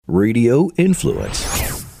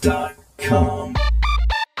radioinfluence.com.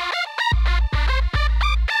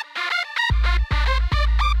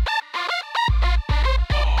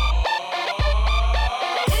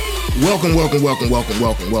 Welcome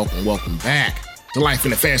back to Life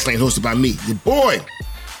in the Fast Lane, hosted by me, your boy,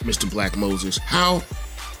 Mr. Black Moses. How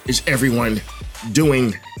is everyone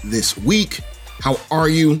doing this week? How are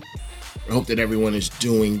you? I hope that everyone is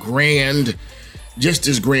doing grand, just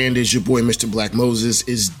as grand as your boy, Mr. Black Moses,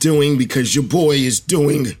 is doing, because your boy is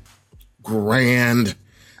doing grand.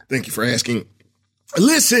 Thank you for asking.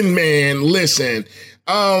 Listen, man, listen.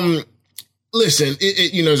 There's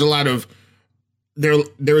a lot of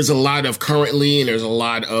there is a lot of currently, and there's a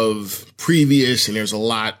lot of previous, and there's a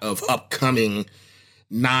lot of upcoming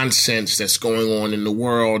nonsense that's going on in the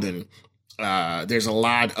world, and there's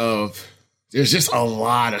just a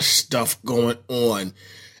lot of stuff going on.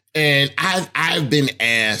 And I've been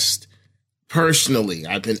asked personally,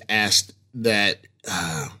 that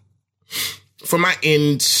for my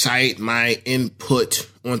insight, my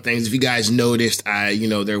input on things. If you guys noticed,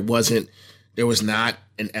 there was not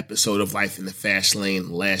an episode of Life in the Fast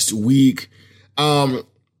Lane last week. And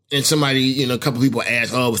somebody, a couple people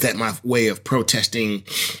asked, was that my way of protesting?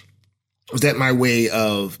 Was that my way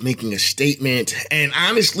of making a statement? And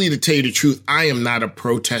honestly, to tell you the truth, I am not a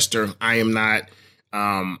protester. I am not,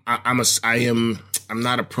 I'm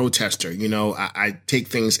not a protester. I take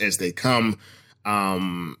things as they come.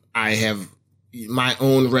 I have my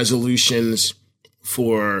own resolutions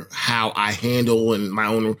for how I handle, and my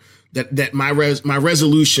own, that my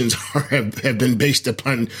resolutions have been based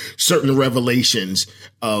upon certain revelations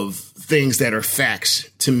of things that are facts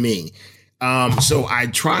to me. So I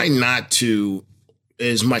try not to,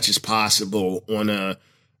 as much as possible, on a,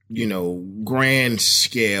 grand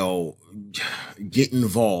scale, get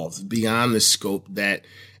involved beyond the scope that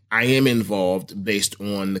I am involved based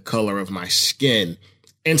on the color of my skin.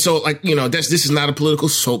 And so, this is not a political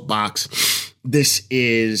soapbox. This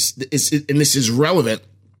is relevant.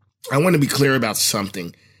 I want to be clear about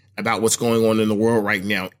something, about what's going on in the world right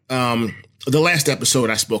now. The last episode,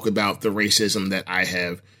 I spoke about the racism that I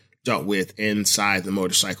have dealt with inside the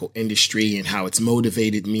motorcycle industry, and how it's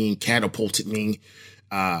motivated me and catapulted me.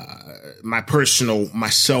 My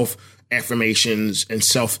self-affirmations and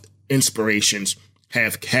self-inspirations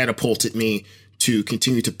have catapulted me to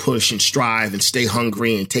continue to push and strive and stay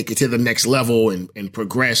hungry and take it to the next level and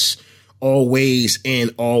progress always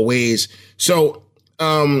and always. So,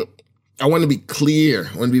 I want to be clear.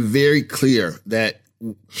 I want to be very clear that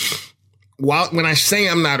when I say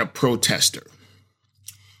I'm not a protester,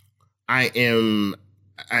 my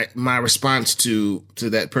response to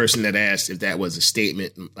that person that asked if that was a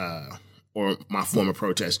statement or my form of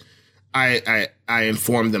protest, I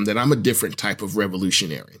informed them that I'm a different type of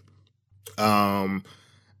revolutionary. And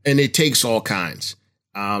it takes all kinds.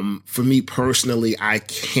 For me personally, I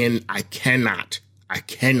cannot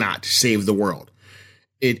save the world.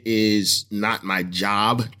 It is not my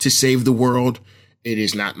job to save the world. It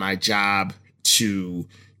is not my job to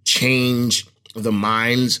change the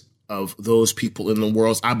minds of those people in the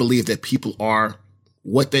world. I believe that people are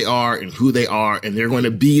what they are and who they are, and they're going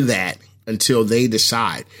to be that until they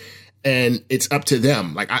decide. And it's up to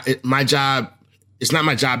them. My job, it's not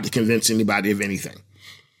my job to convince anybody of anything.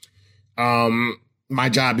 My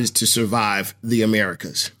job is to survive the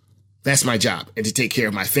Americas. That's my job, and to take care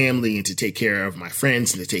of my family, and to take care of my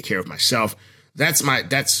friends, and to take care of myself. That's my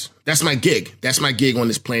gig. That's my gig on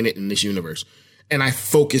this planet, in this universe. And I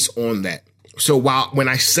focus on that. So when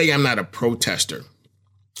I say I'm not a protester,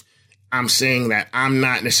 I'm saying that I'm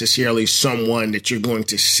not necessarily someone that you're going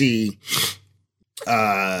to see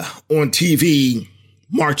on TV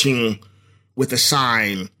marching with a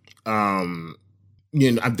sign.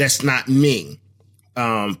 That's not me.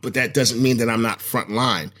 But that doesn't mean that I'm not front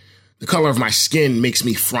line. The color of my skin makes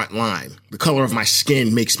me front line. The color of my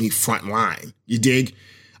skin makes me front line. You dig?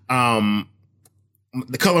 The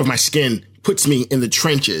color of my skin puts me in the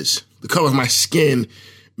trenches. The color of my skin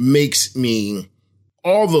makes me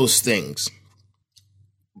all those things.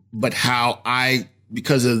 But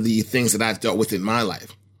because of the things that I've dealt with in my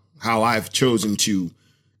life, how I've chosen to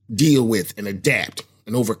deal with and adapt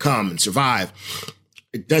and overcome and survive,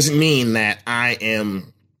 it doesn't mean that I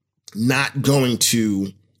am not going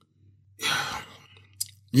to,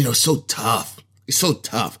 so tough. It's so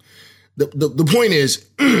tough. The point is,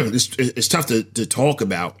 it's tough to talk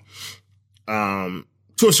about to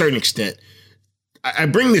a certain extent. I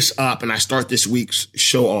bring this up, and I start this week's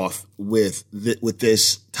show off with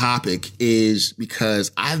this topic is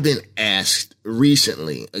because I've been asked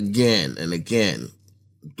recently, again and again,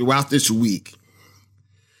 throughout this week,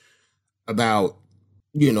 about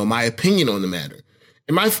my opinion on the matter.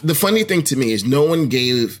 And the funny thing to me is no one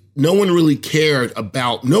really cared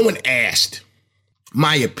about, no one asked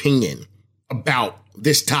my opinion about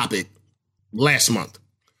this topic last month,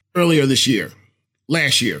 earlier this year,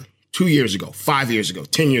 last year, 2 years ago, 5 years ago,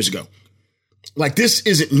 10 years ago. Like, this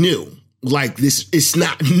isn't new. Like, this, it's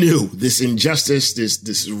not new. This injustice,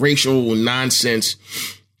 this racial nonsense,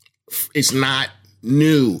 it's not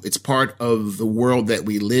new. It's part of the world that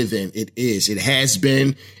we live in. It is. It has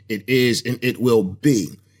been, it is, and it will be.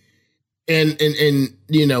 And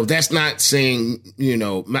that's not saying,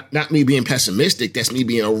 not me being pessimistic. That's me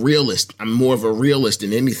being a realist. I'm more of a realist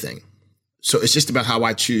than anything. So it's just about how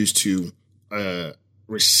I choose to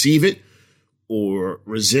receive it or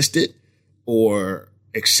resist it or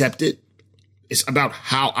accept it. It's about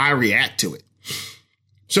how I react to it.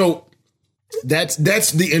 So that's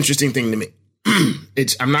the interesting thing to me.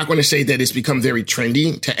 I'm not going to say that it's become very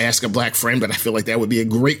trendy to ask a black friend, but I feel like that would be a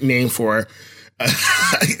great name for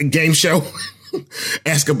a game show.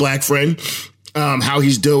 Ask a black friend how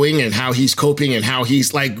he's doing and how he's coping and how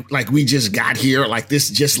he's like we just got here. Like, this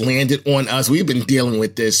just landed on us. We've been dealing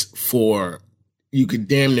with this for, you could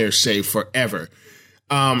damn near say, forever.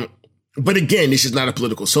 But again, this is not a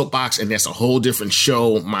political soapbox, and that's a whole different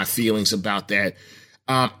show, my feelings about that.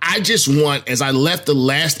 I just want, as I left the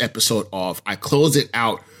last episode off, I closed it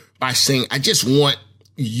out by saying, I just want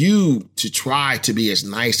you to try to be as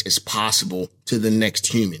nice as possible to the next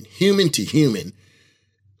human to human.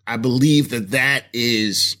 I believe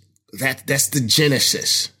that's the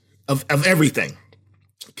genesis of everything.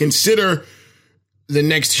 Consider the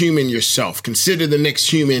next human yourself. Consider the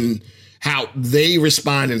next human, how they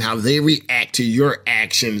respond and how they react to your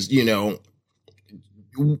actions.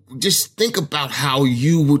 Just think about how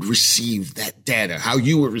you would receive that data, how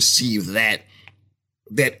you would receive that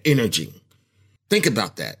energy. Think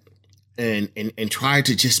about that and try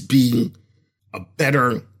to just be a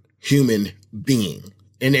better human being.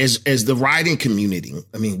 And as the writing community,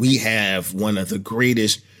 I mean, we have one of the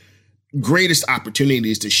greatest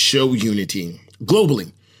opportunities to show unity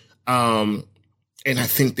globally. And I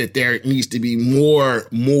think that there needs to be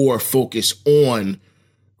more focus on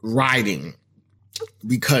writing,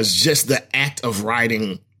 because just the act of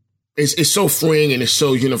writing is so freeing and it's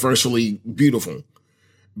so universally beautiful.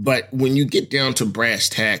 But when you get down to brass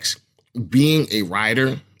tacks, being a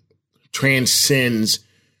writer transcends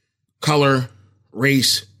color,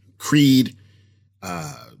 race, creed,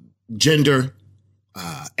 gender,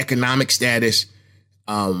 economic status.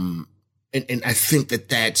 And I think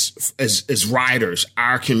that's, as writers,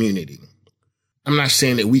 our community, I'm not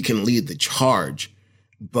saying that we can lead the charge,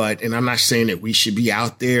 and I'm not saying that we should be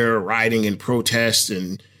out there writing in protest.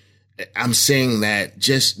 And I'm saying that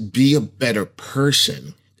just be a better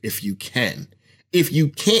person if you can. If you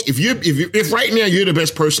can't, if right now you're the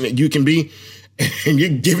best person that you can be and you're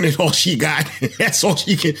giving it all she got, that's all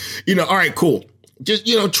she can, all right, cool. Just,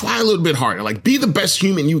 try a little bit harder. Like, be the best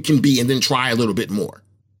human you can be and then try a little bit more.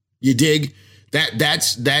 You dig?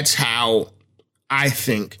 That's how I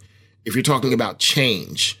think, if you're talking about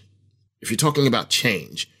change, we're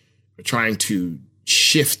trying to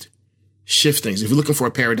shift things. If you're looking for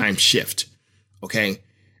a paradigm shift, okay,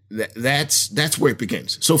 that's where it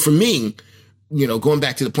begins. So for me, going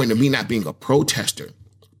back to the point of me not being a protester,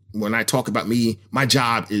 when I talk about my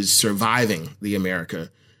job is surviving the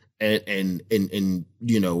America and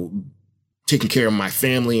taking care of my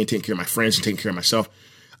family and taking care of my friends and taking care of myself.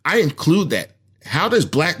 I include that. How does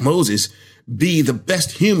Black Moses be the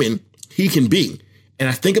best human he can be? And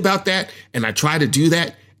I think about that and I try to do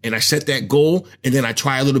that and I set that goal and then I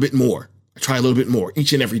try a little bit more.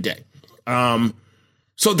 Each and every day.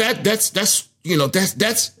 So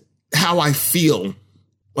that's how I feel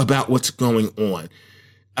about what's going on.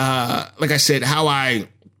 Like I said, how I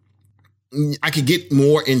could get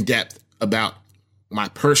more in depth about my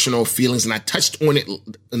personal feelings, and I touched on it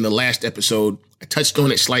in the last episode. I touched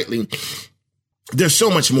on it slightly. There's so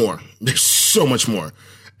much more.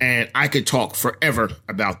 And I could talk forever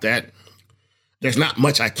about that. There's not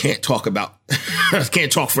much I can't talk about. I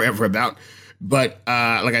can't talk forever about. But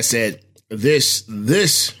like I said, this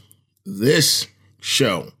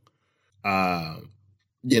show,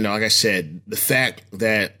 like I said, the fact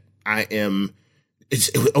that I am,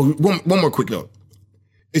 one more quick note.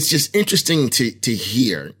 It's just interesting to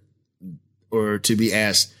hear or to be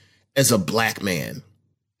asked, as a Black man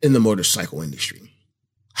in the motorcycle industry,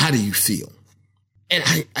 how do you feel?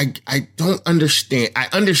 And I don't understand. I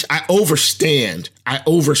overstand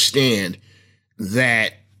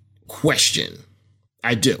that question.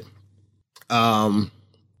 I do. However,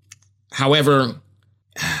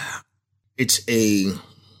 it's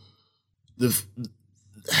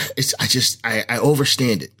I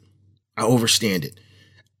overstand it. I overstand it.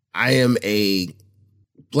 I am a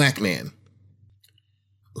black man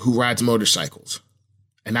who rides motorcycles.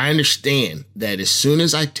 And I understand that as soon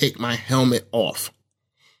as I take my helmet off,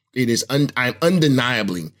 I'm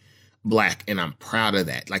undeniably black, and I'm proud of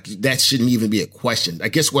that. Like, that shouldn't even be a question. I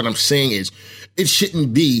guess what I'm saying is it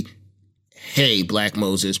shouldn't be, hey, Black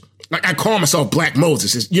Moses. Like, I call myself Black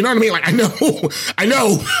Moses. You know what I mean? Like, I know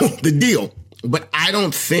the deal, but I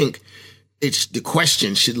don't think the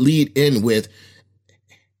question should lead in with,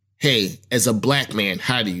 hey, as a black man,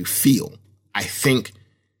 how do you feel?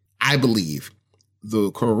 I believe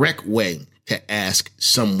the correct way to ask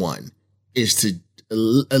someone is to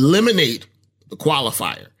eliminate the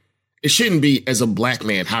qualifier. It shouldn't be, as a black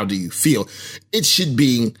man, how do you feel? It should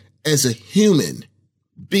be, as a human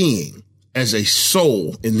being, as a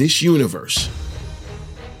soul in this universe,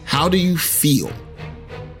 how do you feel? ...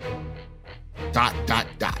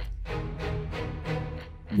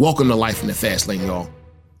 Welcome to Life in the Fast Lane, y'all.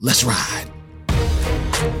 Let's ride.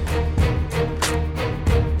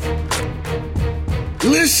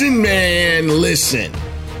 Listen, man, listen.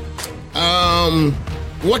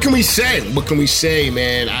 What can we say? What can we say,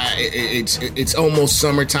 man? It's almost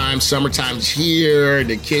summertime. Summertime's here.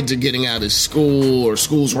 The kids are getting out of school, or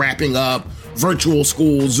school's wrapping up. Virtual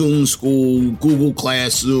school, Zoom school, Google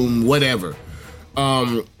Classroom, whatever.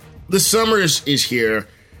 The summer is here,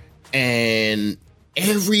 and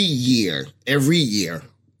every year,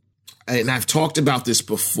 and I've talked about this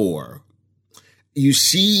before, you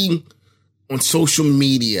see on social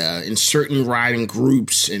media, in certain riding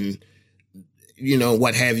groups and, you know,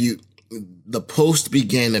 what have you, the posts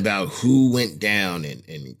begin about who went down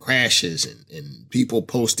and crashes and people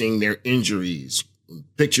posting their injuries,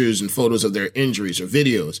 pictures and photos of their injuries or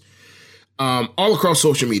videos, all across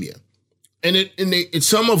social media. And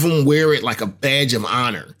some of them wear it like a badge of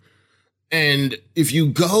honor. And if you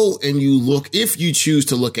go and you look, if you choose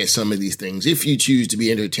to look at some of these things, if you choose to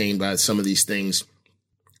be entertained by some of these things,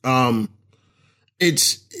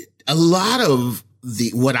 it's a lot of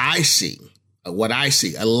what I see, a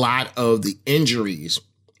lot of the injuries.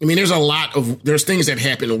 I mean, there's things that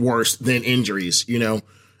happen worse than injuries, you know.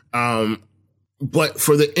 But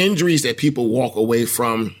for the injuries that people walk away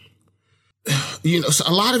from, you know, so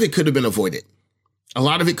a lot of it could have been avoided.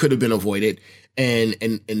 And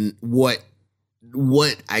what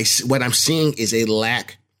I'm seeing is a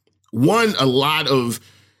lack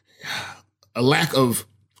of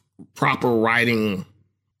proper riding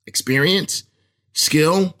experience,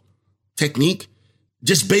 skill, technique,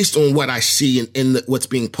 just based on what I see in what's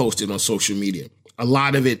being posted on social media. A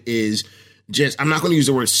lot of it is just, I'm not going to use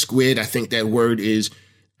the word squid. I think that word is,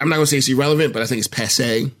 I'm not going to say it's irrelevant, but I think it's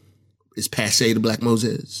passé. It's passé to Black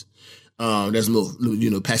Moses. There's a little, you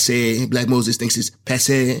know, passé. Black Moses thinks it's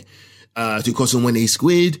passé to call someone a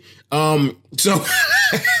squid. So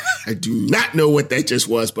I do not know what that just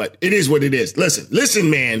was, but it is what it is. Listen,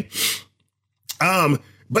 man.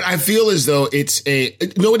 But I feel as though it's you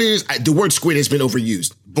know what it is? The word squid has been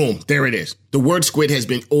overused. Boom, there it is. The word squid has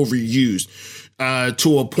been overused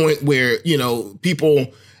to a point where, you know,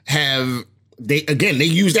 people they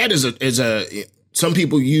use that as a some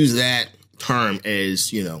people use that term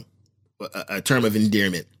as, you know, a term of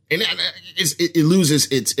endearment, and it loses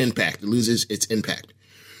its impact.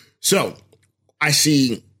 So I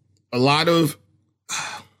see a lot of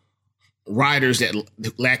riders that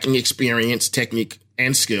lacking experience, technique,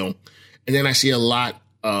 and skill. And then I see a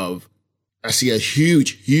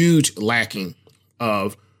huge lacking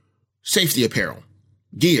of safety apparel,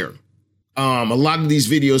 gear. A lot of these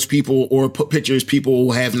videos,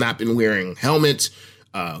 people have not been wearing helmets,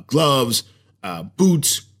 gloves,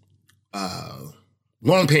 boots,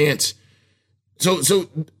 long pants. So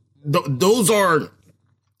those are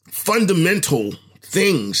fundamental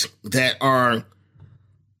things that are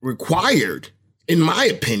required, in my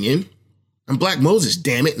opinion. I'm Black Moses,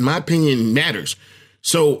 damn it. My opinion matters.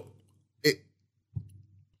 So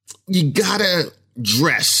you gotta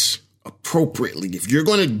dress appropriately. If you're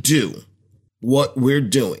going to do what we're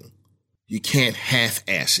doing, you can't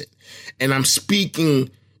half-ass it. And I'm speaking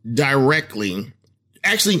directly.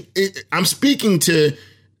 Actually, I'm speaking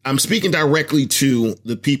directly to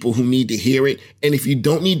the people who need to hear it. And if you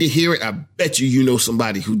don't need to hear it, I bet you know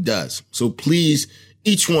somebody who does. So please,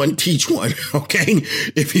 each one teach one, okay?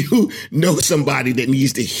 If you know somebody that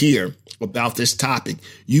needs to hear about this topic,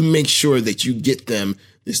 you make sure that you get them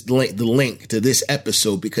the link to this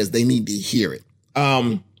episode, because they need to hear it.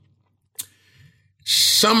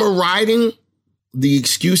 Summer riding, the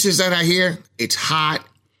excuses that I hear, it's hot,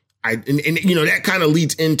 That kind of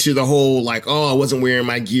leads into the whole like, oh, I wasn't wearing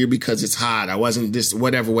my gear because it's hot. I wasn't this,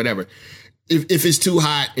 whatever. If it's too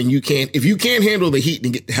hot and if you can't handle the heat,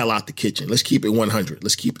 then get the hell out the kitchen. Let's keep it 100.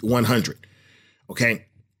 Let's keep it 100. Okay.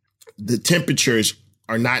 The temperatures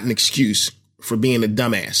are not an excuse for being a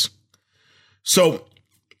dumbass. So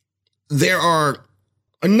there are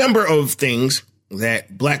a number of things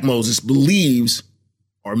that Black Moses believes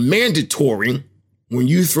are mandatory when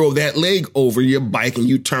you throw that leg over your bike and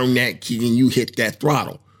you turn that key and you hit that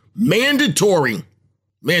throttle. Mandatory.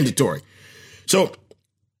 So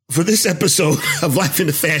for this episode of Life in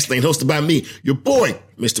the Fast Lane, hosted by me, your boy,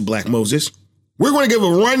 Mr. Black Moses, we're going to give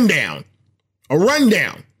a rundown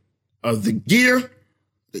of the gear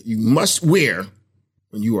that you must wear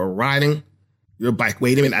when you are riding your bike.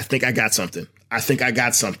 Wait a minute. I think I got something.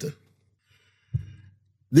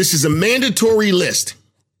 This is a mandatory list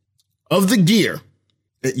of the gear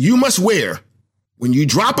that you must wear when you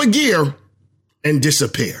drop a gear and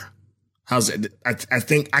disappear. How's that? I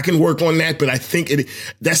think I can work on that, but I think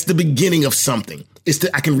that's the beginning of something.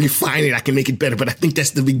 I can refine it. I can make it better, but I think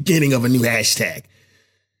that's the beginning of a new hashtag.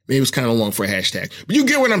 Maybe it was kind of long for a hashtag, but you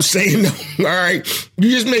get what I'm saying. All right. You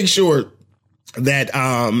just make sure that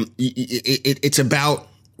it's about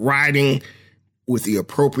riding with the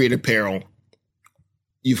appropriate apparel.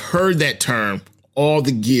 You've heard that term, all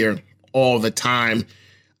the gear, all the time.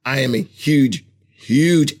 I am a huge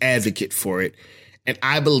advocate for it. And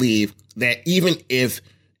I believe that even if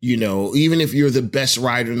you're the best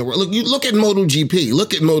rider in the world, look at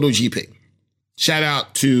MotoGP. Shout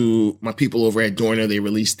out to my people over at Dorna. They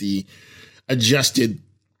released the adjusted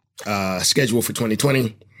schedule for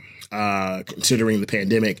 2020, considering the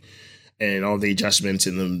pandemic and all the adjustments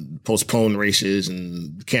and the postponed races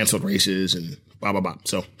and canceled races and blah, blah, blah.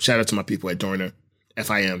 So shout out to my people at Dorna,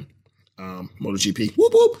 FIM, MotoGP.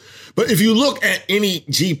 Whoop, whoop. But if you look at any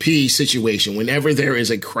GP situation, whenever there is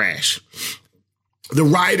a crash, the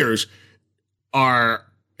riders and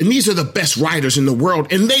these are the best riders in the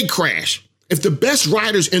world, and they crash. If the best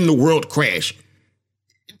riders in the world crash,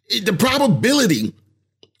 the probability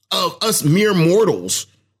of us mere mortals,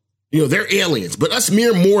 they're aliens, but us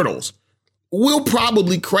mere mortals will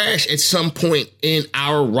probably crash at some point in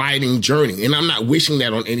our riding journey. And I'm not wishing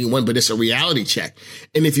that on anyone, but it's a reality check.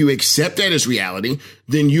 And if you accept that as reality,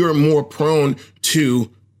 then you're more prone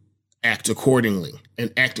to act accordingly.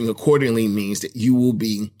 And acting accordingly means that you will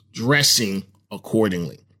be dressing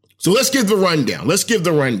accordingly. So let's give the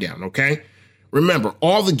rundown. Okay. Remember,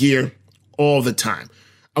 all the gear, all the time.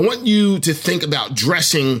 I want you to think about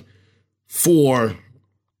dressing for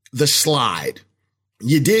the slide.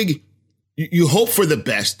 You dig? You hope for the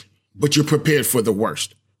best, but you're prepared for the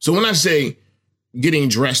worst. So when I say getting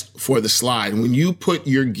dressed for the slide, when you put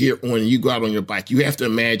your gear on and you go out on your bike, you have to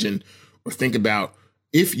imagine or think about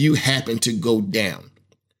if you happen to go down,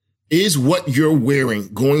 is what you're wearing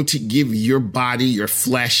going to give your body, your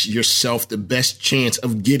flesh, yourself the best chance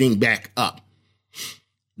of getting back up?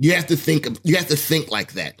 You have to think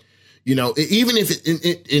like that. Even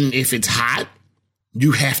if it's hot,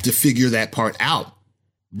 you have to figure that part out.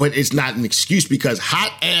 But it's not an excuse because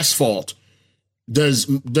hot asphalt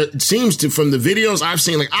seems to, from the videos I've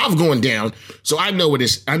seen, like I've gone down, so I know what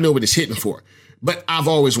it's hitting for. But I've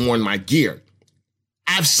always worn my gear.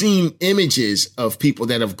 I've seen images of people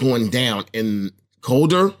that have gone down in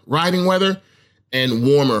colder riding weather and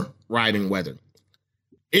warmer riding weather.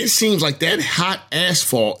 It seems like that hot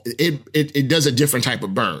asphalt, it does a different type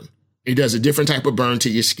of burn. It does a different type of burn to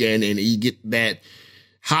your skin, and you get that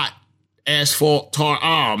hot asphalt tar.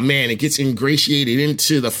 Oh man, it gets ingratiated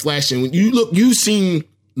into the flesh. And when you've seen,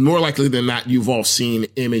 more likely than not, you've all seen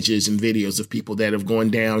images and videos of people that have gone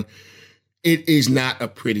down. It is not a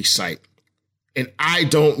pretty sight. And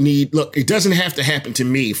it doesn't have to happen to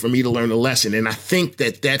me for me to learn a lesson. And I think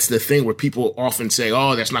that that's the thing where people often say,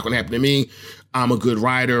 oh, that's not going to happen to me. I'm a good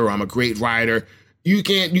rider, or I'm a great rider. You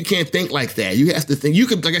can't think like that. You have to think,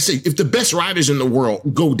 like I said, if the best riders in the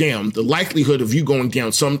world go down, the likelihood of you going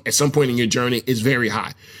down at some point in your journey is very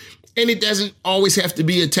high. And it doesn't always have to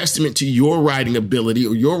be a testament to your riding ability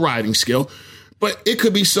or your riding skill, but it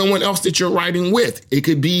could be someone else that you're riding with. It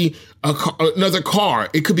could be another car.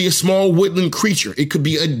 It could be a small woodland creature. It could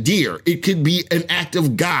be a deer. It could be an act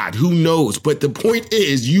of God. Who knows? But the point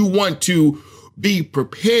is, you want to be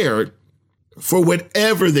prepared for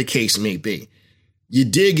whatever the case may be. You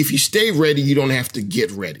dig? If you stay ready, you don't have to get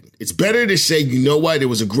ready. It's better to say, you know what? It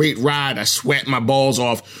was a great ride. I sweat my balls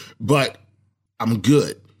off, but I'm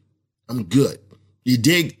good. You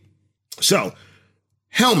dig? So,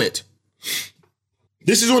 helmet.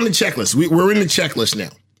 This is on the checklist. We're in the checklist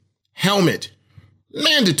now. Helmet.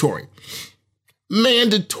 Mandatory.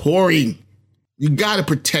 Mandatory. You got to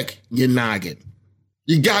protect your noggin.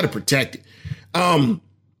 You got to protect it.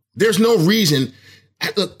 There's no reason.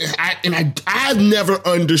 I've never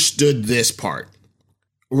understood this part.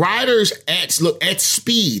 Riders at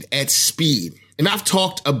speed, and I've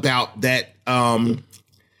talked about that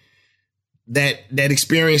that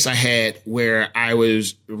experience I had where I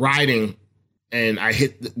was riding and I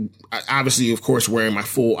hit, obviously, of course, wearing my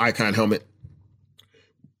full Icon helmet,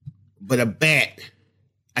 but a bat.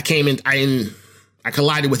 I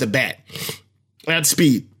collided with a bat at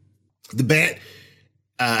speed. The bat,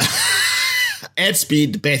 at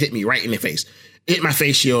speed, the bat hit me right in the face. It hit my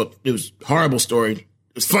face shield. It was a horrible story.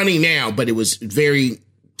 It was funny now, but it was very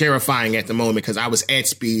terrifying at the moment because I was at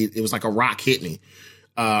speed. It was like a rock hit me.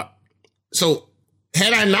 So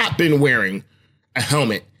had I not been wearing a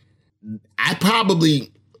helmet, I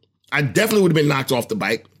definitely would have been knocked off the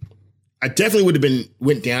bike. I definitely would have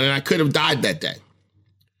went down and I could have died that day.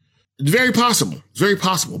 It's very possible. It's very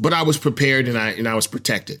possible. But I was prepared and I was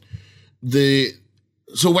protected.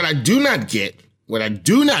 So what I do not get, what I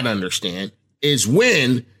do not understand is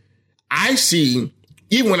when I see,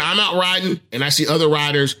 even when I'm out riding and I see other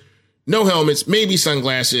riders, no helmets, maybe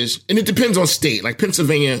sunglasses, and it depends on state. Like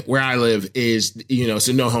Pennsylvania, where I live, is, it's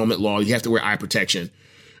a no helmet law. You have to wear eye protection,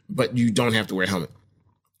 but you don't have to wear a helmet.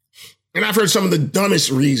 And I've heard some of the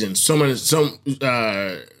dumbest reasons.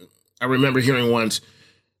 I remember hearing once,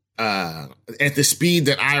 at the speed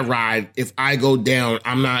that I ride, if I go down,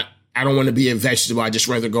 I don't want to be a vegetable. I just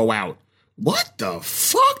rather go out. What the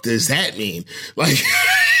fuck does that mean? Like,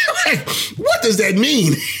 what does that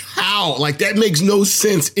mean? How? Like, that makes no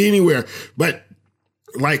sense anywhere. But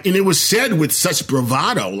and it was said with such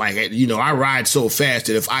bravado. Like, I ride so fast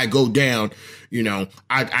that if I go down,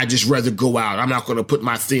 I just rather go out. I'm not going to put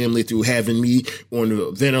my family through having me on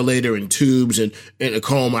a ventilator and tubes and in a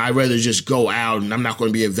coma. I'd rather just go out and I'm not going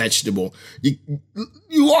to be a vegetable.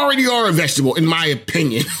 You already are a vegetable, in my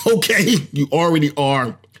opinion. Okay? You already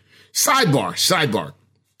are. Sidebar.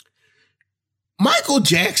 Michael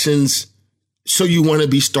Jackson's So You Want to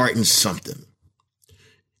Be Starting Something.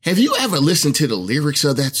 Have you ever listened to the lyrics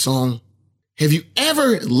of that song? Have you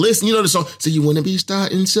ever listened? The song, so you want to be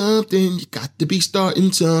starting something. You got to be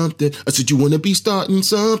starting something. I said, you want to be starting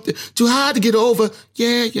something. Too hard to get over.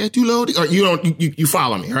 Yeah, too low. Or you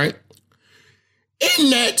follow me, right? In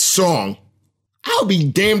that song, I'll be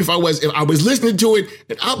damned if I was listening to it,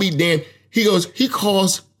 and I'll be damned. He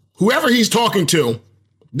calls whoever he's talking to,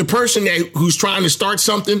 the person who's trying to start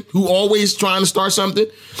something, who always trying to start something,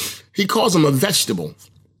 he calls him a vegetable.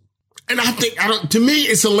 And to me,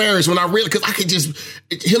 it's hilarious when I really, because I could just,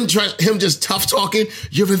 him just tough talking,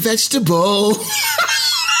 you're a vegetable.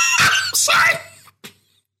 Sorry.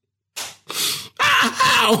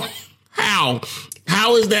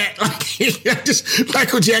 How is that? Just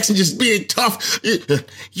Michael Jackson just being tough.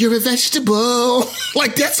 You're a vegetable.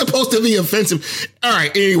 Like, that's supposed to be offensive. All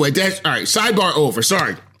right. Anyway, all right. Sidebar over.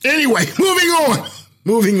 Sorry. Anyway,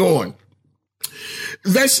 moving on.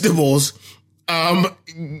 Vegetables. The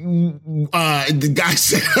guy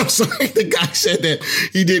said that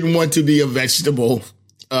he didn't want to be a vegetable.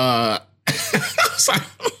 Sorry.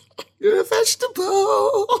 You're a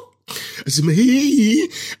vegetable. It's me.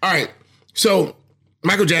 All right. So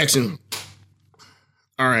Michael Jackson,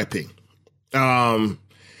 R.I.P.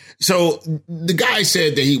 So the guy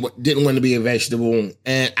said that he didn't want to be a vegetable,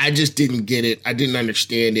 and I just didn't get it. I didn't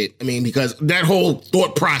understand it. I mean, because that whole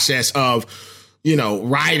thought process of,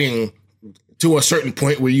 riding to a certain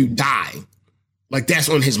point where you die, like, that's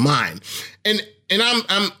on his mind. And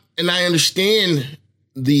I understand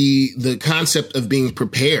the concept of being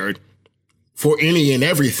prepared for any and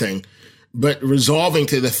everything, but resolving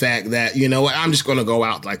to the fact that, I'm just going to go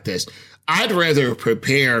out like this. I'd rather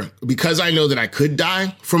prepare, because I know that I could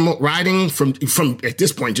die from riding, from at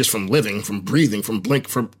this point, just from living, from breathing, from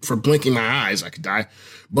blinking my eyes, I could die.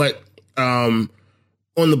 But on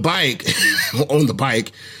the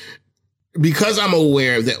bike, because I'm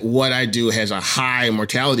aware that what I do has a high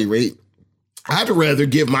mortality rate, I'd rather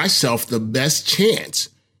give myself the best chance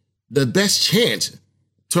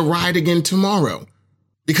to ride again tomorrow,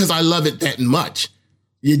 because I love it that much.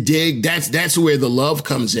 You dig? That's where the love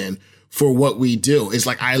comes in for what we do. It's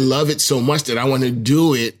like, I love it so much that I want to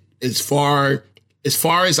do it as far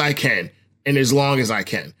as I can and as long as I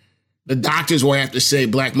can. The doctors will have to say,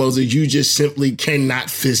 Black Moses, you just simply cannot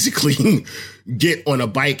physically get on a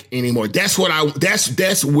bike anymore. That's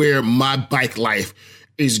where my bike life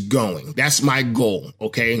is going. That's my goal.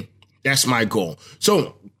 Okay. That's my goal.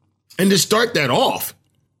 So, and to start that off,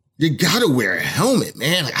 you gotta wear a helmet,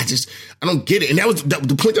 man. Like, I don't get it. And that was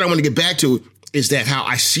the point that I want to get back to, is that how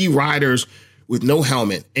I see riders with no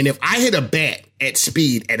helmet, and if I hit a bat at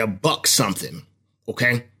speed at a buck something,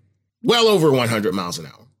 okay, well over 100 miles an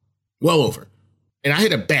hour, well over, and I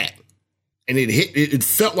hit a bat, and it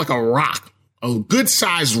felt like a rock, a good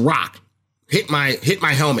sized rock, hit my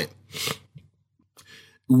helmet.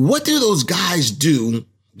 What do those guys do?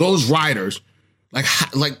 Those riders, like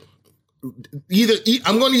either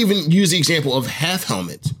I'm going to even use the example of half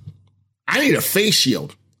helmets. I need a face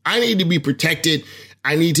shield. I need to be protected.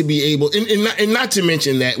 I need to be able, and not to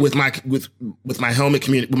mention that with my helmet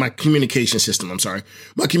with my communication system. I'm sorry,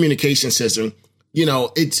 my communication system. You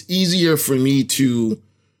know, it's easier for me to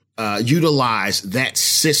utilize that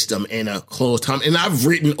system in a closed helmet. And I've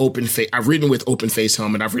ridden with open face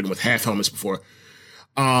helmet. I've ridden with half helmets before.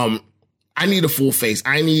 I need a full face.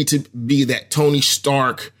 I need to be that Tony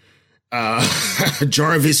Stark,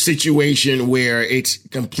 Jarvis situation where it's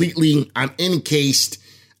completely, I'm encased.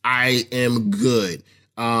 I am good.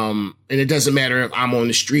 And it doesn't matter if I'm on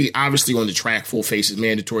the street. Obviously on the track, full face is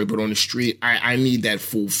mandatory, but on the street, I need that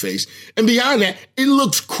full face. And beyond that, it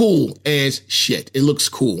looks cool as shit. It looks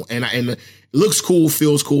cool. And it looks cool,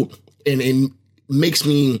 feels cool. And it makes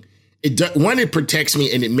me, it protects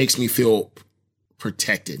me and it makes me feel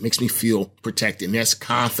protected. It makes me feel protected. And that's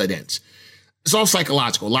confidence. It's all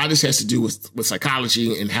psychological. A lot of this has to do with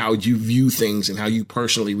psychology and how you view things and how you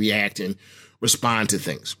personally react and respond to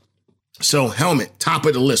things. So helmet, top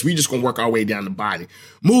of the list. We're just going to work our way down the body.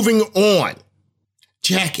 Moving on.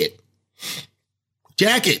 Jacket.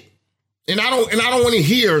 And I don't want to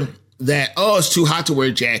hear that, oh, it's too hot to wear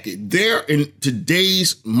a jacket. There in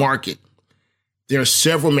today's market, there are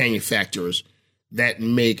several manufacturers that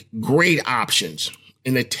make great options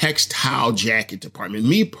in the textile jacket department.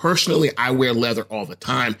 Me personally, I wear leather all the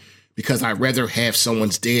time because I'd rather have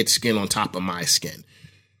someone's dead skin on top of my skin.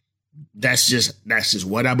 That's just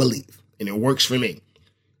what I believe. And it works for me.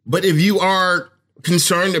 But if you are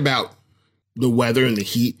concerned about the weather and the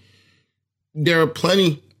heat, there are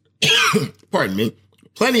plenty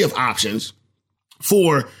of options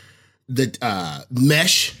for the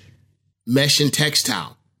mesh and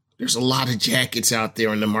textile. There's a lot of jackets out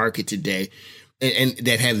there in the market today and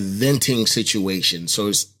that have venting situations. So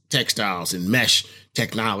it's textiles and mesh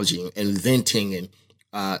technology and venting and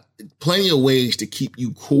plenty of ways to keep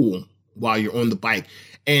you cool while you're on the bike.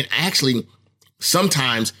 And actually,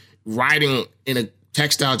 sometimes riding in a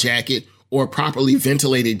textile jacket or a properly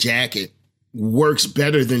ventilated jacket works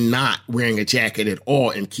better than not wearing a jacket at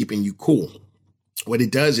all and keeping you cool. What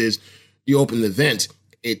it does is you open the vent,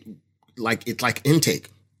 it's like intake.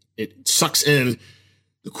 It sucks in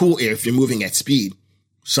the cool air if you're moving at speed,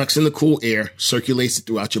 sucks in the cool air, circulates it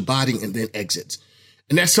throughout your body, and then exits.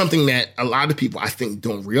 And that's something that a lot of people, I think,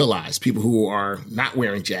 don't realize. People who are not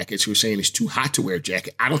wearing jackets, who are saying it's too hot to wear a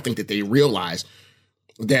jacket, I don't think that they realize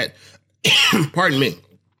that, pardon me,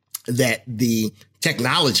 that the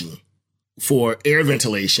technology for air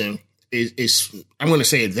ventilation is I'm going to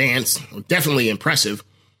say advanced, definitely impressive,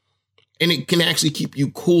 and it can actually keep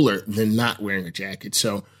you cooler than not wearing a jacket.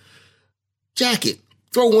 So, jacket,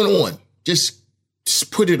 throw one on. Just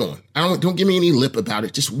put it on. Don't give me any lip about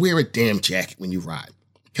it. Just wear a damn jacket when you ride.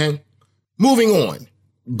 Okay. Moving on.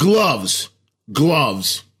 Gloves.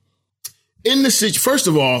 In the situation, first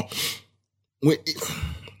of all,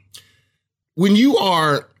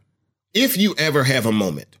 if you ever have a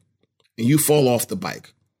moment and you fall off the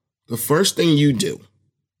bike, the first thing you do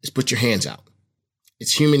is put your hands out.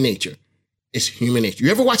 It's human nature.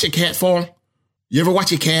 You ever watch a cat fall? You ever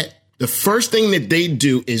watch a cat? The first thing that they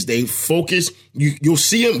do is they focus. You'll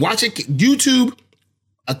see them, watch it, YouTube,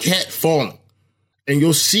 a cat falling. And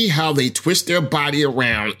you'll see how they twist their body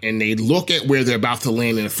around and they look at where they're about to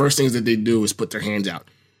land. And the first things that they do is put their hands out.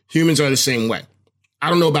 Humans are the same way. I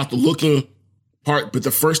don't know about the looking part, but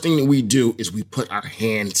the first thing that we do is we put our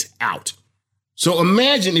hands out. So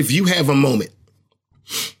imagine if you have a moment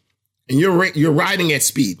and you're riding at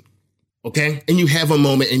speed, okay? And you have a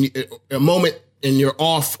moment and you're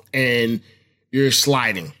off and you're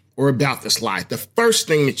sliding or about to slide. The first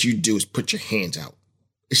thing that you do is put your hands out.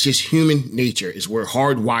 It's just human nature. We're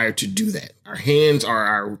hardwired to do that. Our hands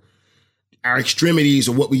are our extremities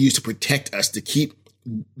are what we use to protect us, to keep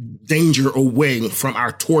danger away from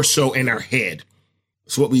our torso and our head.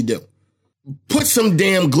 That's what we do. Put some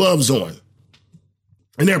damn gloves on.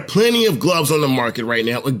 And there are plenty of gloves on the market right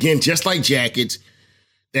now. Again, just like jackets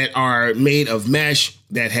that are made of mesh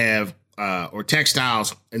that have or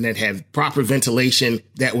textiles and that have proper ventilation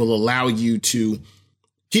that will allow you to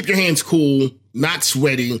keep your hands cool, not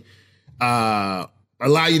sweating, allow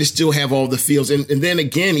you to still have all the feels. And then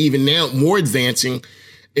again, even now, more advancing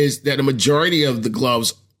is that a majority of the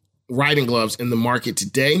gloves, riding gloves in the market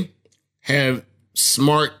today have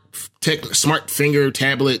smart finger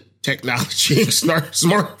tablet technology,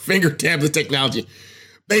 smart finger tablet technology.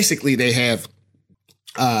 Basically, they have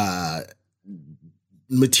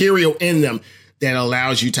material in them that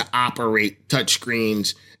allows you to operate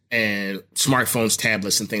touchscreens and smartphones,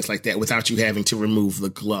 tablets, and things like that without you having to remove the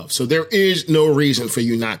glove. So there is no reason for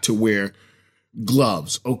you not to wear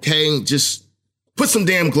gloves, okay? Just put some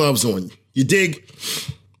damn gloves on. You dig?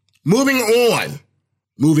 Moving on.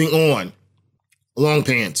 Long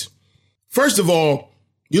pants. First of all,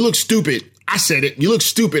 you look stupid. I said it. You look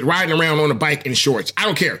stupid riding around on a bike in shorts. I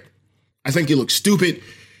don't care. I think you look stupid.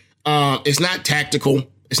 It's not tactical.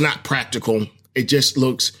 It's not practical. It just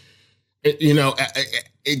looks,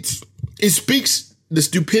 it speaks, the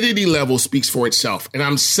stupidity level speaks for itself. And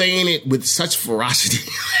I'm saying it with such ferocity.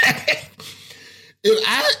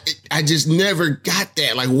 I just never got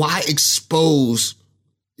that. Like, why expose?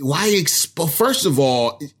 First of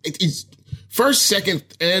all, it's first, second,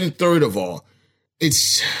 and third of all, do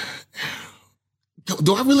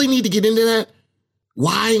I really need to get into that?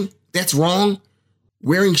 Why that's wrong?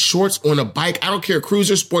 Wearing shorts on a bike, I don't care,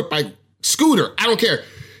 cruiser, sport bike, scooter, I don't care.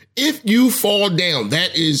 If you fall down,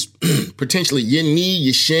 that is potentially your knee,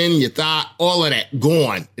 your shin, your thigh, all of that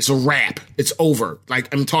gone. It's a wrap. It's over.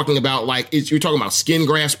 Like, I'm talking about, you're talking about skin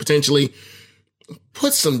grafts potentially.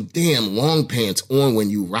 Put some damn long pants on when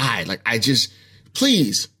you ride. Like,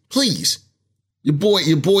 please, your boy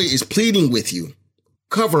is pleading with you.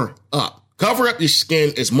 Cover up your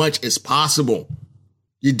skin as much as possible.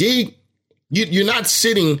 You dig? You're not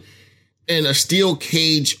sitting in a steel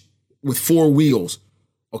cage with four wheels.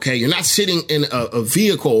 Okay, you're not sitting in a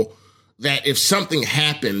vehicle that if something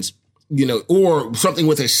happens, or something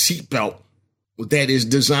with a seatbelt that is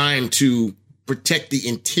designed to protect the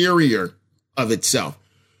interior of itself.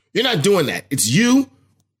 You're not doing that. It's you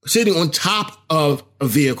sitting on top of a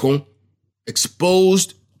vehicle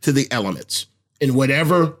exposed to the elements and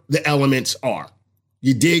whatever the elements are.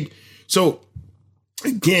 You dig? So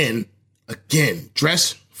again,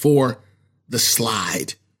 dress for the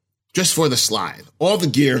slide. Just for the slide. All the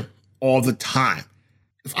gear, all the time.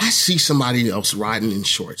 If I see somebody else riding in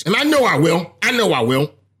shorts, and I know I will.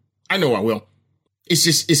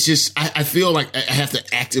 It's just, I feel like I have to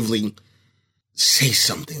actively say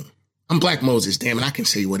something. I'm Black Moses, damn it. I can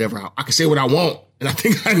say whatever. I can say what I want. And I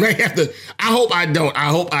think I may have to. I hope I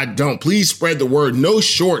don't. Please spread the word. No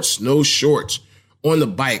shorts on the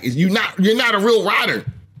bike. You're not a real rider.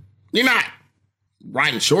 You're not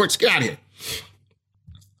riding shorts. Get out of here.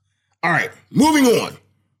 All right, moving on.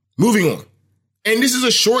 And this is a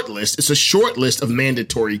short list. It's a short list of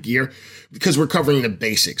mandatory gear because we're covering the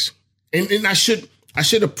basics. And I should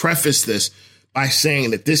have prefaced this by saying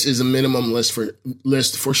that this is a minimum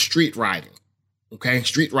list for street riding. Okay,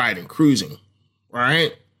 street riding, cruising. All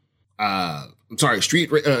right. That's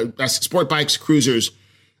sport bikes, cruisers.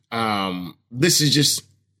 This is just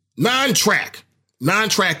non-track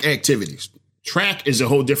activities. Track is a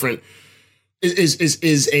whole different.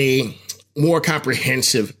 Is a more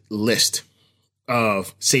comprehensive list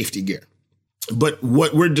of safety gear. But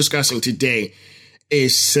what we're discussing today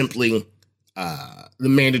is simply the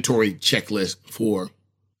mandatory checklist for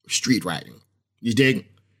street riding. You dig?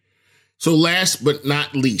 So last but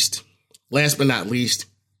not least,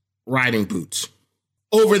 riding boots.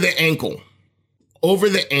 Over the ankle.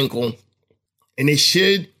 And they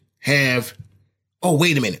should have,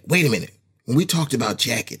 wait a minute. When we talked about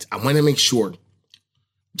jackets, I want to make sure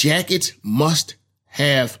jackets must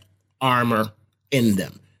have armor in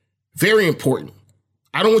them. Very important.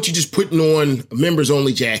 I don't want you just putting on a members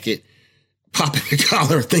only jacket, popping the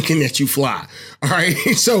collar, thinking that you fly. All right.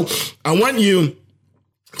 So I want you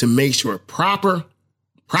to make sure proper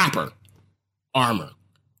armor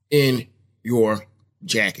in your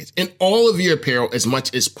jackets and all of your apparel as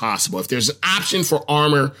much as possible. If there's an option for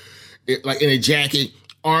armor, like in a jacket,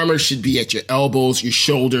 armor should be at your elbows, your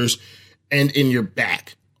shoulders, and in your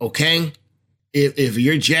back. Okay. If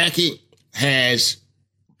your jacket has,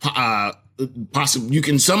 possibly you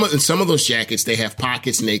can, some of those jackets, they have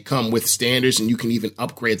pockets and they come with standards and you can even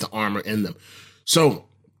upgrade the armor in them. So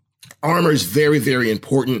armor is very, very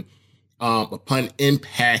important. Upon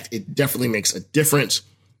impact, it definitely makes a difference.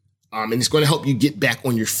 And it's going to help you get back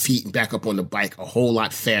on your feet and back up on the bike a whole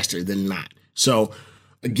lot faster than not. So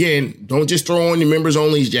again, don't just throw on your members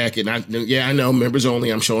only jacket. I know members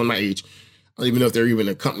only. I'm showing my age. I don't even know if they're even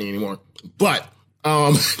a company anymore. But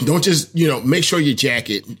don't just make sure your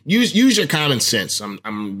jacket. Use your common sense.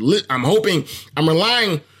 I'm hoping. I'm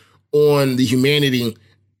relying on the humanity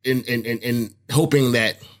and hoping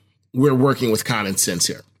that we're working with common sense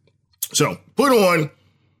here. So put on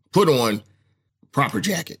proper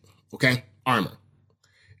jacket. Okay? Armor.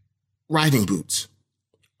 Riding boots.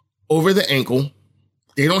 Over the ankle.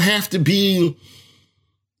 They don't have to be,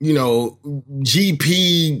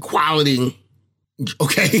 GP quality.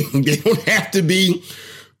 Okay? They don't have to be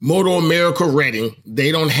Moto America ready.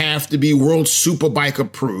 They don't have to be World Superbike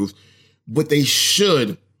approved. But they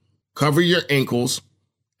should cover your ankles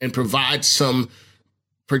and provide some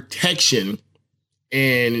protection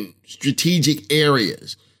in strategic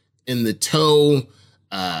areas in the toe,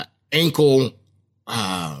 ankle,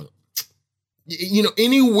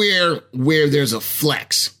 anywhere where there's a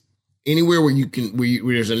flex, anywhere where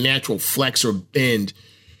where there's a natural flex or bend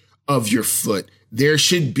of your foot, there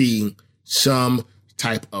should be some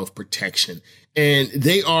type of protection. And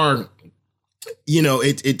they are,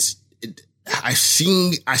 I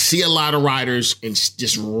see a lot of riders in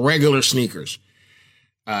just regular sneakers,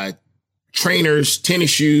 trainers, tennis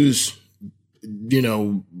shoes,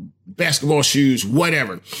 basketball shoes,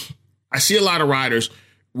 whatever. I see a lot of riders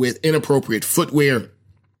with inappropriate footwear.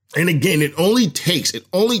 And again, it only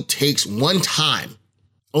takes one time.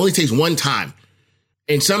 Only takes one time.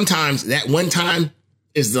 And sometimes that one time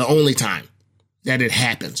is the only time that it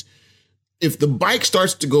happens. If the bike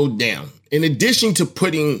starts to go down, in addition to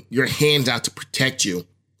putting your hands out to protect you,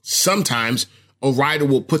 sometimes a rider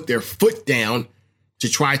will put their foot down to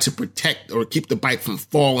try to protect or keep the bike from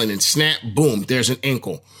falling, and snap, boom, there's an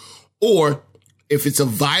ankle. Or if it's a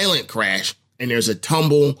violent crash and there's a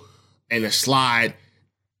tumble and a slide,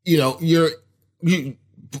 your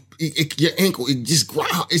ankle,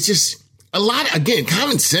 it's just a lot of, again,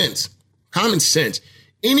 common sense.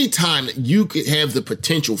 Anytime that you could have the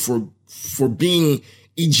potential for being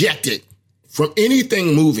ejected from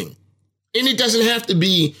anything moving, and it doesn't have to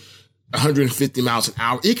be 150 miles an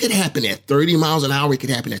hour. It could happen at 30 miles an hour. It could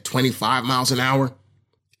happen at 25 miles an hour.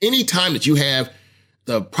 Anytime that you have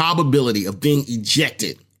the probability of being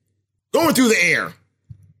ejected, going through the air,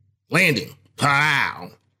 landing,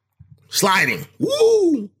 pow, sliding,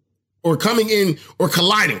 woo, or coming in or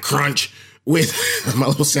colliding, crunch, with my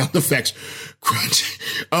little sound effects, crunch,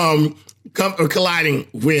 or colliding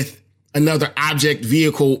with another object,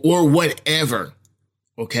 vehicle, or whatever,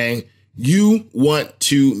 okay? You want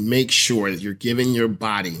to make sure that you're giving your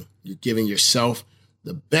body, you're giving yourself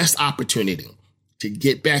the best opportunity to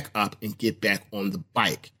get back up and get back on the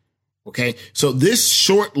bike, okay? So this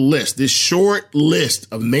short list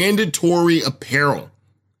of mandatory apparel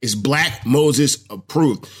is Black Moses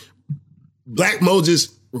approved. Black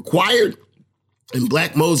Moses required and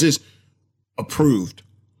Black Moses approved.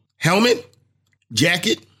 Helmet,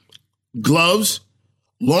 jacket, gloves,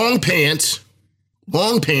 long pants,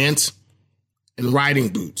 and riding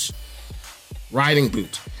boots.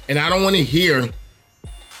 And I don't want to hear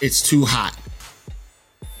it's too hot.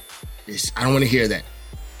 I don't want to hear that.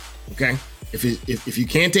 Okay? If you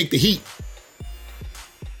can't take the heat,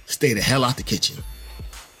 stay the hell out the kitchen.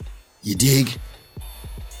 You dig?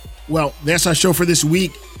 Well, that's our show for this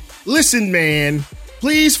week. Listen, man,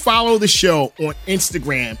 please follow the show on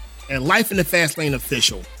Instagram at Life in the Fast Lane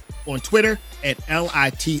Official, on Twitter at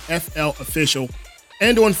LITFL Official,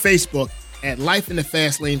 and on Facebook at Life in the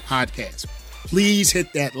Fast Lane Podcast. Please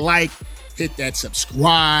hit that like, hit that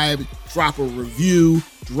subscribe, drop a review,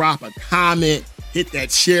 drop a comment, hit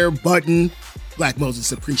that share button. Black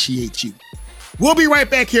Moses appreciates you. We'll be right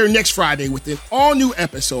back here next Friday with an all-new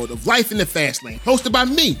episode of Life in the Fast Lane, hosted by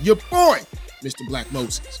me, your boy, Mr. Black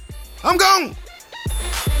Moses. I'm gone.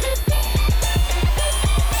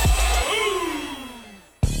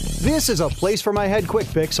 This is a Place for My Head Quick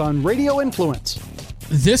Fix on Radio Influence.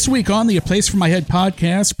 This week on the A Place for My Head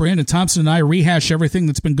podcast, Brandon Thompson and I rehash everything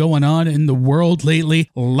that's been going on in the world lately.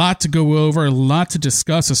 A lot to go over, a lot to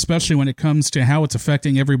discuss, especially when it comes to how it's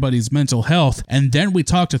affecting everybody's mental health. And then we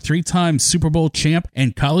talk to three-time Super Bowl champ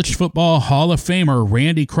and college football Hall of Famer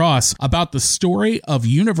Randy Cross about the story of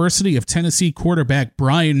University of Tennessee quarterback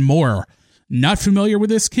Brian Moore. Not familiar with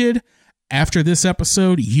this kid? After this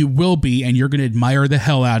episode, you will be, and you're going to admire the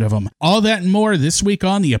hell out of him. All that and more this week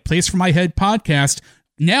on the A Place for My Head podcast,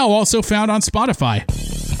 now also found on Spotify.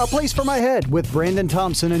 A Place for My Head with Brandon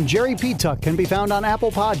Thompson and Jerry Petuck can be found on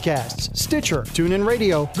Apple Podcasts, Stitcher, TuneIn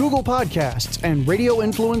Radio, Google Podcasts, and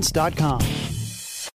RadioInfluence.com.